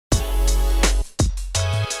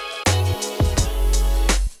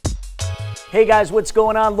Hey guys, what's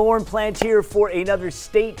going on? Lauren Plant here for another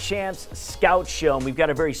State Champs Scout Show. And we've got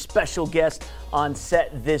a very special guest on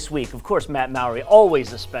set this week. Of course, Matt Mowry,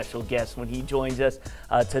 always a special guest when he joins us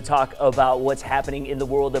to talk about what's happening in the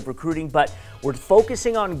world of recruiting. But we're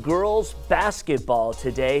focusing on girls basketball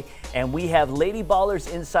today, and we have Lady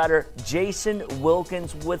Ballers insider Jason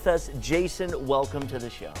Wilkins with us. Jason, welcome to the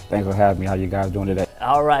show. Thanks for having me. How you guys doing today?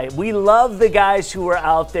 All right, we love the guys who are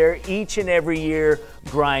out there each and every year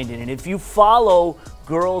grinding. And if you follow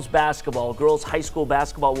girls basketball, girls high school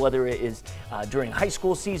basketball, whether it is during high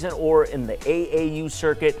school season or in the AAU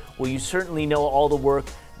circuit, well, you certainly know all the work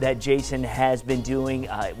that Jason has been doing,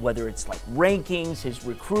 whether it's like rankings, his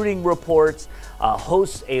recruiting reports,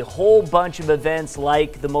 hosts a whole bunch of events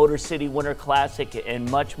like the Motor City Winter Classic and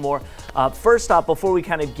much more. First off, before we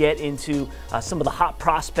kind of get into some of the hot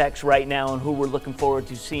prospects right now and who we're looking forward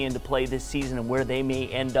to seeing to play this season and where they may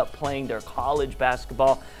end up playing their college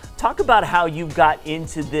basketball, talk about how you got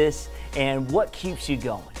into this and what keeps you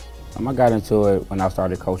going. I got into it when I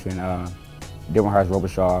started coaching Dearborn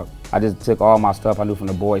Robichaud. I just took all my stuff I knew from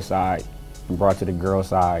the boys' side and brought it to the girls'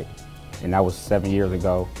 side, and that was 7 years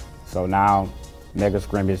ago. So now, Mega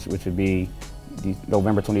Scrimmage, which would be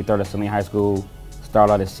November 23rd at Saline High School,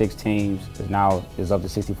 started out at 6 teams, is up to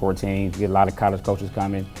 64 teams. Get a lot of college coaches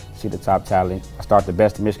coming, see the top talent. I start the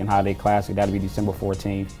Best of Michigan Holiday Classic, that'll be December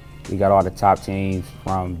 14th. We got all the top teams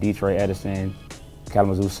from Detroit Edison,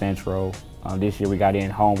 Kalamazoo Central. This year we got in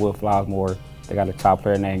Homewood Flowersmore. They got a top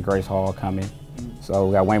player named Grace Hall coming. So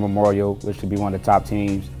we got Wayne Memorial, which should be one of the top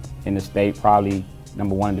teams in the state, probably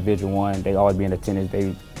 #1 in Division I. They always be in attendance.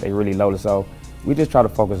 They really loaded. So we just try to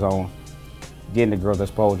focus on getting the girls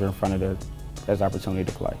exposure in front of the best opportunity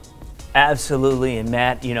to play. Absolutely, and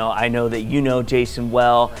Matt, I know that you know Jason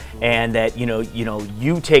well, and that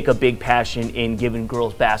you take a big passion in giving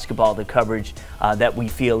girls basketball the coverage that we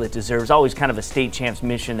feel it deserves. Always kind of a State Champs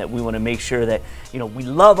mission that we want to make sure that we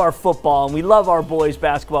love our football and we love our boys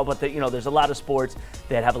basketball, but that there's a lot of sports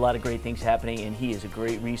that have a lot of great things happening, and he is a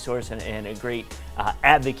great resource and a great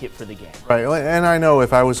advocate for the game. Right, and I know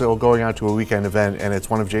if I was going out to a weekend event and it's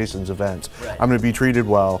one of Jason's events, right, I'm going to be treated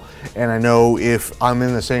well, and I know if I'm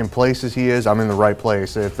in the same place as he is, I'm in the right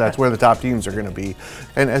place, if that's where the top teams are going to be.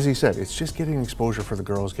 And as he said, it's just getting exposure for the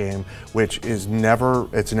girls game, which is never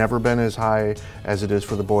been as high as it is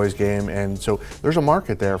for the boys game, and so there's a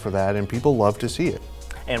market there for that, and people love to see it.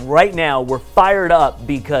 And right now, we're fired up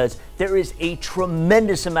because there is a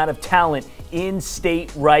tremendous amount of talent in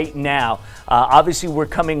state right now. Obviously, we're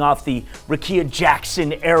coming off the Rakia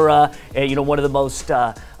Jackson era, one of the most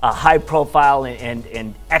high-profile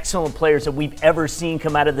and excellent players that we've ever seen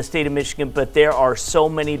come out of the state of Michigan, but there are so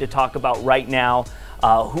many to talk about right now.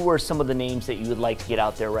 Who are some of the names that you would like to get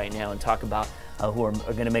out there right now and talk about who are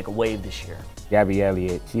going to make a wave this year? Gabby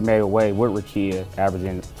Elliott, she made a wave with Rakia,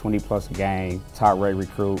 averaging 20+ a game, top-rate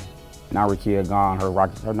recruit. Now Rakia gone,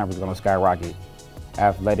 her numbers going to skyrocket.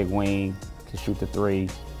 Athletic wing, can shoot the three,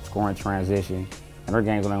 scoring transition, and her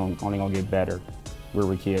game's only going to get better with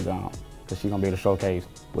Rakia gone, because she's going to be able to showcase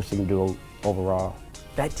what she can do overall.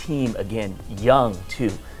 That team, again, young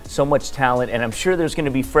too. So much talent, and I'm sure there's going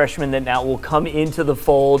to be freshmen that now will come into the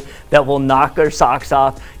fold that will knock their socks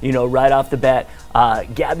off, right off the bat.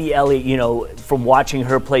 Gabby Elliott, from watching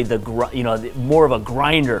her play more of a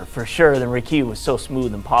grinder for sure than Rakia, was so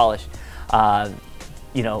smooth and polished.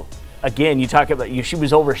 Again, you talk about she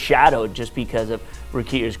was overshadowed just because of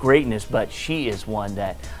Rakia's greatness, but she is one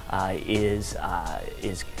that is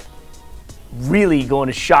really going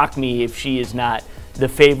to shock me if she is not the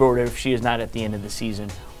favorite or if she is not at the end of the season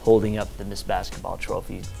holding up the Miss Basketball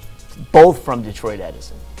trophy, both from Detroit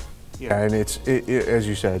Edison. Yeah, and as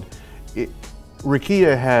you said,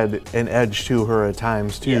 Rakia had an edge to her at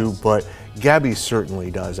times too, yes, but Gabby certainly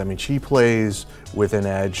does. I mean, she plays with an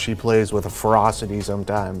edge. She plays with a ferocity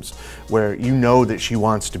sometimes where that she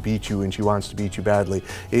wants to beat you, and she wants to beat you badly.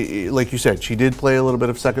 Like you said, she did play a little bit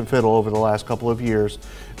of second fiddle over the last couple of years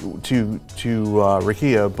to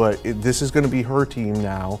Rakia, but this is going to be her team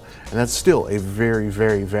now, and that's still a very,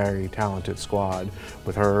 very, very talented squad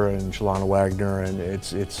with her and Shalana Wagner, and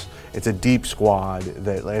it's a deep squad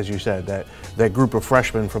that, as you said, that group of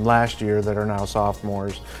freshmen from last year that are now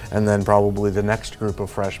sophomores, and then probably the next group of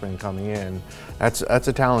freshmen coming in. That's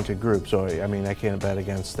a talented group, so I mean, I can't bet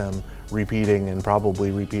against them repeating, and probably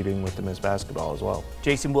repeating with the Miss Basketball as well.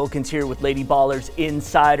 Jason Wilkins here with Lady Ballers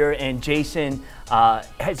Insider. And Jason,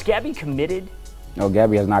 has Gabby committed? No,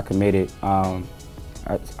 Gabby has not committed.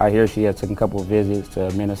 I hear she has taken a couple of visits to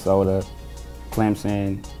Minnesota,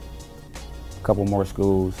 Clemson, a couple more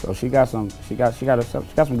schools. So she got some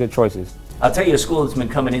good choices. I'll tell you a school that's been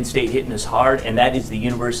coming in state hitting us hard, and that is the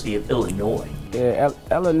University of Illinois. Yeah,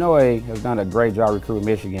 Illinois has done a great job recruiting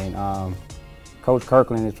Michigan. Coach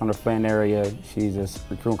Kirkland is from the Flint area. She's a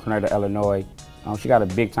recruiting coordinator at Illinois. She got a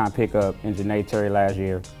big-time pickup in Janae Terry last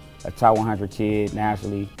year, a top 100 kid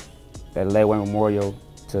nationally that led Wayne Memorial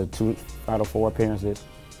to 2 Final Four appearances.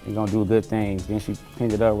 He's gonna do good things. Then she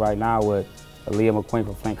pinned it up right now with Aaliyah McQueen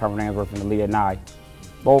from Flint Carver Ainsworth and Aaliyah Nye.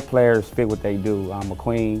 Both players fit what they do.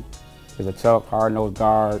 McQueen is a tough, hard-nosed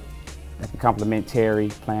guard that can complement Terry,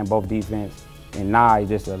 playing both defense. And Nye is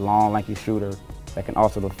just a long, lanky shooter that can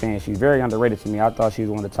also defend. She's very underrated to me. I thought she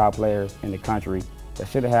was one of the top players in the country that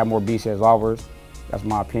should have had more BCS offers. That's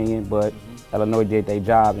my opinion, but Illinois did their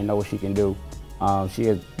job and know what she can do. She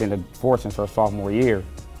has been a force since her sophomore year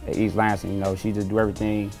at East Lansing. You know, she just do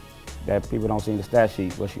everything that people don't see in the stat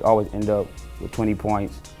sheet, but she always end up with 20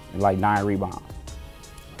 points and like 9 rebounds.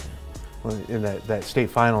 Well, in that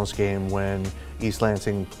state finals game when East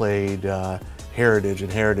Lansing played Heritage,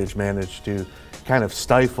 and Heritage managed to kind of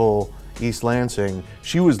stifle East Lansing,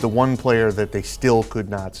 she was the one player that they still could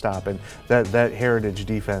not stop, and that Heritage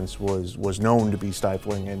defense was known to be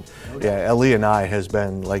stifling. And yeah, Aaliyah Nye has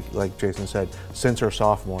been, like Jason said, since her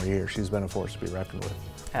sophomore year, she's been a force to be reckoned with.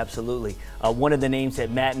 Absolutely. One of the names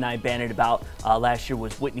that Matt and I bandied about last year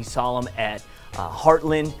was Whitney Solom at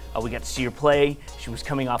Heartland. We got to see her play. She was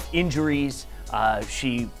coming off injuries. By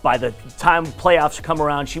the time playoffs come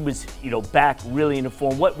around, she was, back really into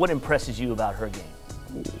form. What impresses you about her game?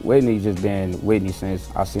 Whitney's just been Whitney since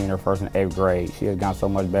I seen her first in 8th grade. She has gotten so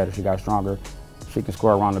much better. She got stronger. She can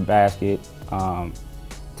score around the basket,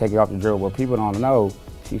 take it off the dribble. But people don't know,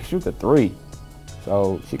 she can shoot the 3.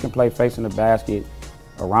 So she can play facing the basket,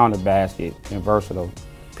 around the basket, and versatile,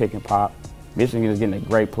 pick and pop. Michigan is getting a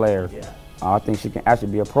great player. Yeah. I think she can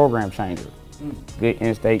actually be a program changer. Good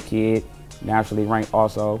in-state kid, nationally ranked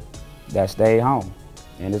also, that stayed home.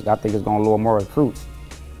 And I think it's going to lure more recruits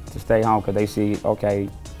to stay home because they see, okay,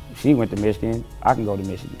 she went to Michigan, I can go to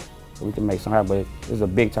Michigan. So we can make something happen, but this is a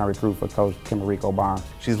big-time recruit for Coach Kimarico Barnes.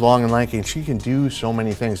 She's long and lanky, and she can do so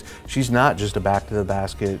many things. She's not just a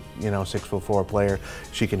back-to-the-basket, 6'4" player.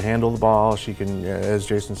 She can handle the ball. She can, as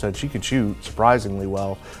Jason said, she can shoot surprisingly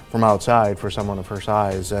well from outside for someone of her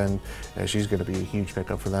size, and she's going to be a huge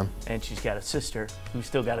pickup for them. And she's got a sister who's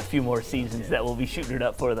still got a few more seasons that will be shooting it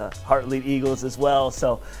up for the Heartland Eagles as well.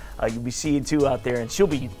 So you'll be seeing two out there, and she'll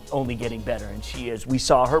be only getting better. And she is. We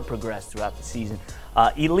saw her progress throughout the season.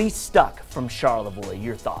 Elise Stuck from Charlevoix,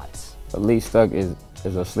 your thoughts? Elise Stuck is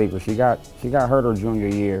a sleeper. She got hurt her junior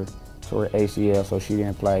year to her ACL, so she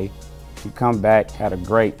didn't play. She come back, had a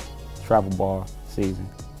great travel ball season.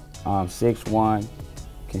 6'1",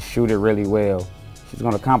 can shoot it really well. She's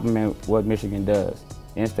going to complement what Michigan does.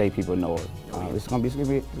 In-state people know her. It's going to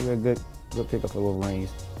be a good pickup for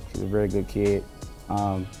Wolverines. She's a very good kid.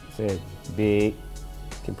 Said big,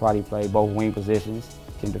 can probably play both wing positions,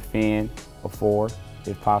 can defend a 4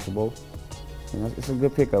 if possible. It's a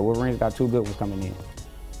good pickup. Wolverines got 2 good ones coming in.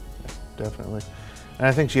 Definitely. And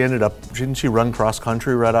I think she didn't she run cross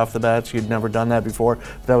country right off the bat? She had never done that before.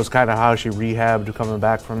 That was kind of how she rehabbed coming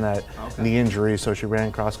back from that knee injury, so she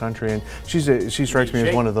ran cross country. And she strikes me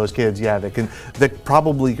as one of those kids, yeah, that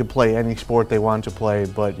probably could play any sport they want to play,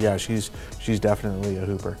 but yeah, she's definitely a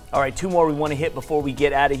hooper. All right, 2 more we want to hit before we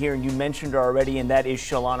get out of here, and you mentioned her already, and that is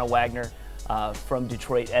Shalana Wagner from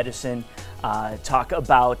Detroit Edison. Talk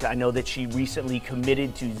about, I know that she recently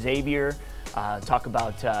committed to Xavier. Talk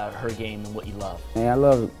about her game and what you love. And I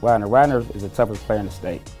love Wagner. Wagner is the toughest player in the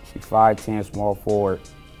state. She's 5'10", small forward.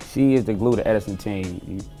 She is the glue to Edison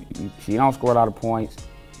team. She don't score a lot of points,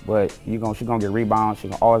 but she's gonna get rebounds.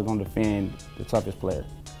 She's always gonna defend the toughest player.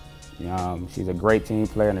 She's a great team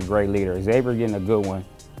player and a great leader. Xavier getting a good one.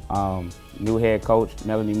 New head coach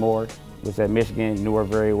Melanie Moore was at Michigan, knew her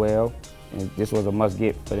very well, and this was a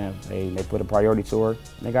must-get for them. They put a priority to her,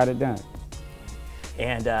 and they got it done.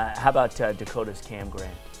 And how about Dakota's Cam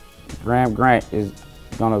Grant? Grant is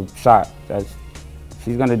gonna shot.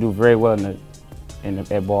 She's gonna do very well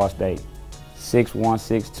at Ball State. 6'1",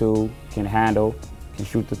 6'2", can handle, can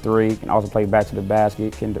shoot the 3, can also play back to the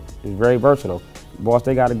basket. Is very versatile. Ball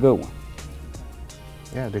State got a good one.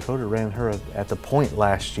 Yeah, Dakota ran her at the point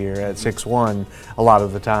last year at 6'1" a lot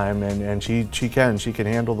of the time, and she can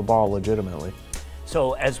handle the ball legitimately.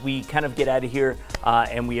 So as we kind of get out of here,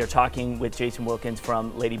 and we are talking with Jason Wilkins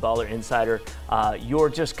from Lady Baller Insider, your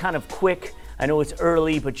just kind of quick, I know it's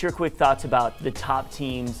early, but your quick thoughts about the top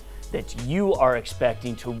teams that you are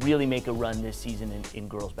expecting to really make a run this season in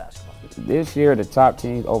girls basketball. This year, the top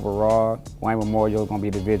teams overall, Wayne Memorial is going to be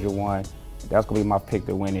Division I. That's going to be my pick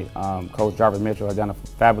to win it. Coach Jarvis Mitchell has done a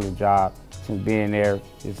fabulous job since since being there.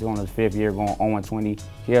 It's on his 5th year, going 0-20.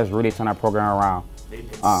 He has really turned our program around. They've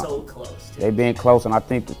been so close. Too. They've been close, and I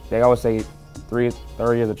think they always say third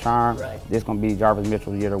year's a charm. Right. This going to be Jarvis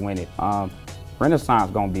Mitchell's year to win it.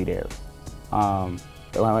 Renaissance going to be there.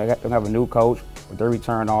 They'll have a new coach with 3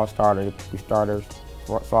 return all-starters, 3 starters,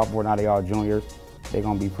 sophomore, now they all juniors. They're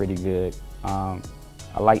going to be pretty good. I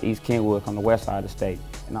like East Kentwood from the west side of the state.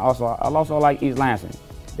 And I also like East Lansing.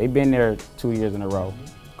 They've been there 2 years in a row.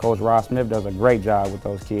 Coach Ross Smith does a great job with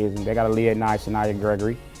those kids, and they got a lead at night, Shania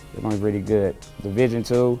Gregory. They're going to be really good. Division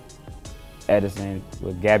II, Edison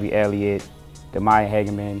with Gabby Elliott, Demaya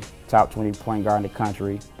Hageman, top 20 point guard in the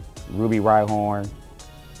country, Ruby Rhyhorn,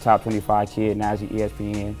 top 25 kid, now she's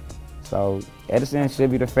ESPN. So Edison should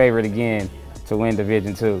be the favorite again to win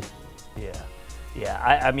Division II. Yeah.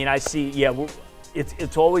 I mean, I see. Yeah,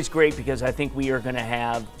 it's always great because I think we are going to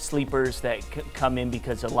have sleepers that come in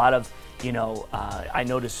because a lot of, I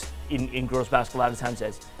notice in girls basketball a lot of times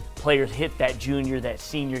as players hit that junior, that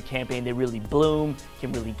senior campaign, they really bloom,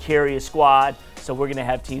 can really carry a squad. So we're going to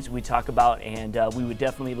have teams we talk about, and we would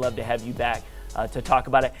definitely love to have you back to talk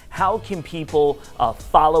about it. How can people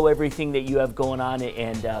follow everything that you have going on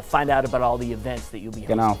and find out about all the events that you'll be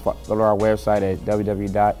hosting? You can go to our website at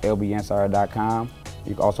www.lbinsider.com.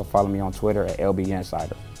 You can also follow me on Twitter at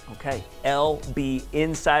LBInsider. Okay, LB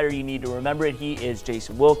Insider, you need to remember it. He is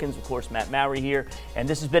Jason Wilkins, of course, Matt Mowry here. And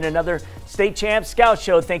this has been another State Champs Scout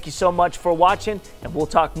Show. Thank you so much for watching, and we'll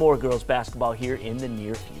talk more girls basketball here in the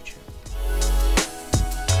near future.